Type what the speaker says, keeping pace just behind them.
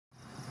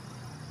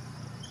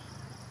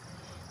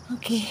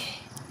Okay,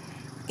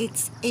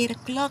 it's 8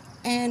 o'clock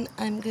and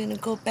I'm gonna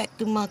go back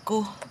to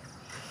Mako.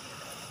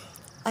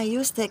 I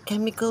use that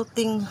chemical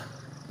thing,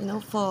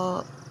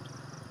 for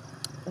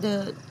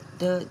the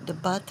the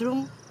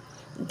bathroom,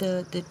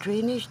 the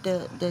drainage,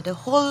 the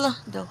hole lah,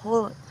 the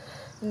hole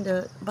in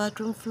the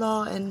bathroom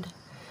floor, and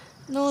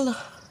no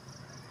lah,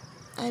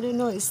 I don't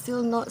know, it's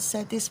still not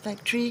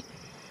satisfactory.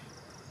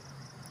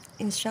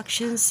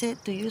 Instructions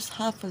said to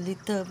use half a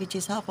liter, which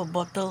is half a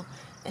bottle,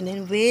 and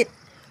then wait,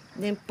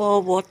 then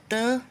pour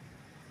water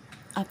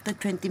after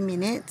 20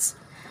 minutes,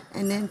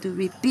 and then to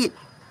repeat,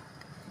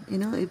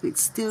 if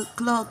it's still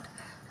clogged.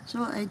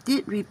 So I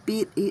did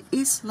repeat. It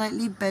is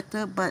slightly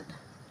better, but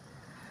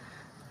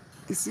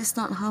it's just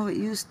not how it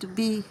used to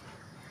be.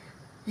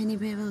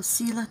 Anyway, we'll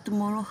see lah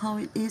tomorrow how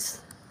it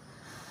is.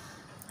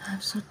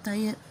 I'm so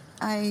tired.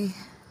 I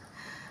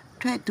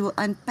tried to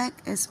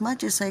unpack as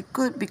much as I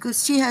could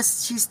because she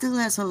still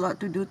has a lot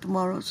to do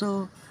tomorrow.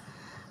 So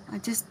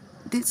I just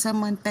did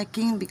some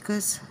unpacking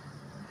because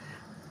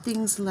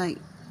things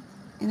like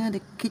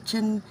the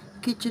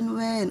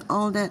kitchenware and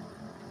all that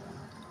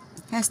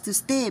has to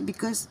stay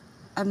because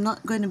I'm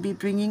not going to be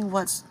bringing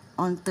what's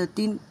on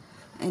 13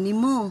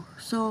 anymore.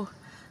 So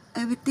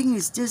everything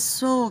is just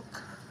so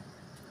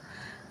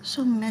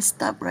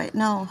messed up right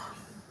now.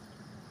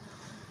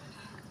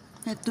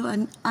 I have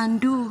to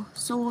undo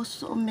so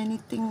many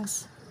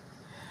things.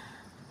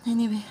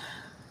 Anyway,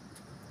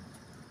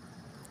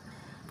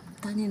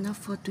 done enough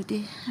for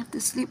today. I have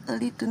to sleep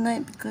early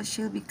tonight because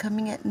she'll be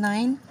coming at 9.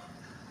 I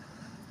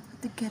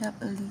have to get up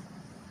early.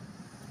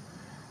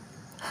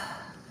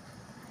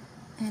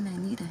 And I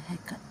need a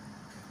haircut.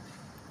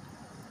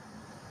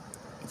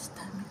 It's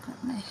time I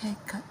got my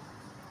haircut.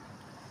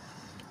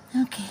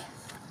 Okay.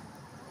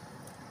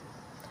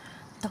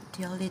 Talk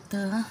to y'all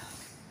later, huh?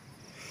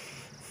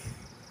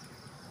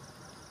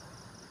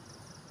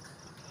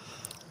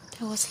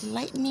 There was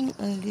lightning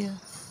earlier.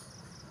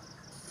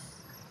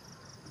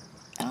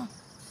 Oh,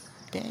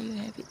 there you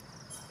have it.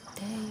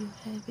 There you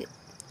have it.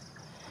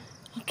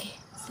 Okay,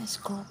 let's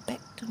go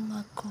back to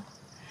Mako.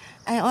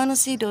 I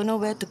honestly don't know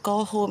where to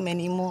call home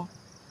anymore.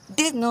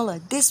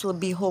 This will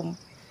be home.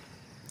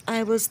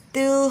 I will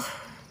still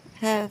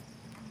have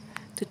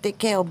to take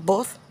care of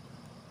both.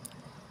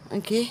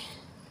 Okay?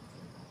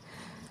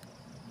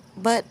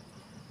 But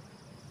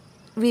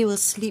we will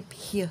sleep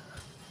here.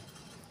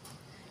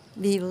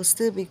 We will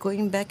still be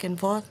going back and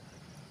forth.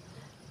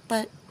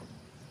 But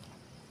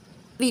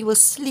we will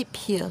sleep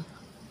here.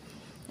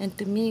 And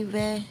to me,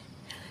 where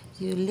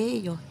you lay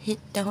your head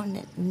down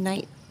at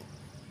night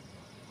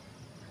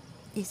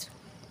is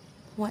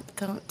what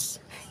counts.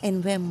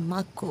 And where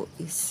Mako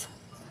is.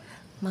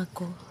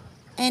 Mako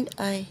and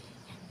I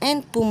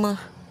and Puma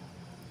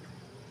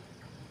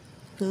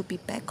will be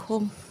back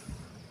home.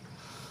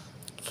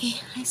 Okay,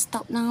 I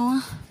stop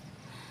now.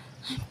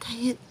 I'm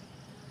tired.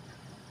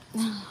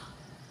 Now.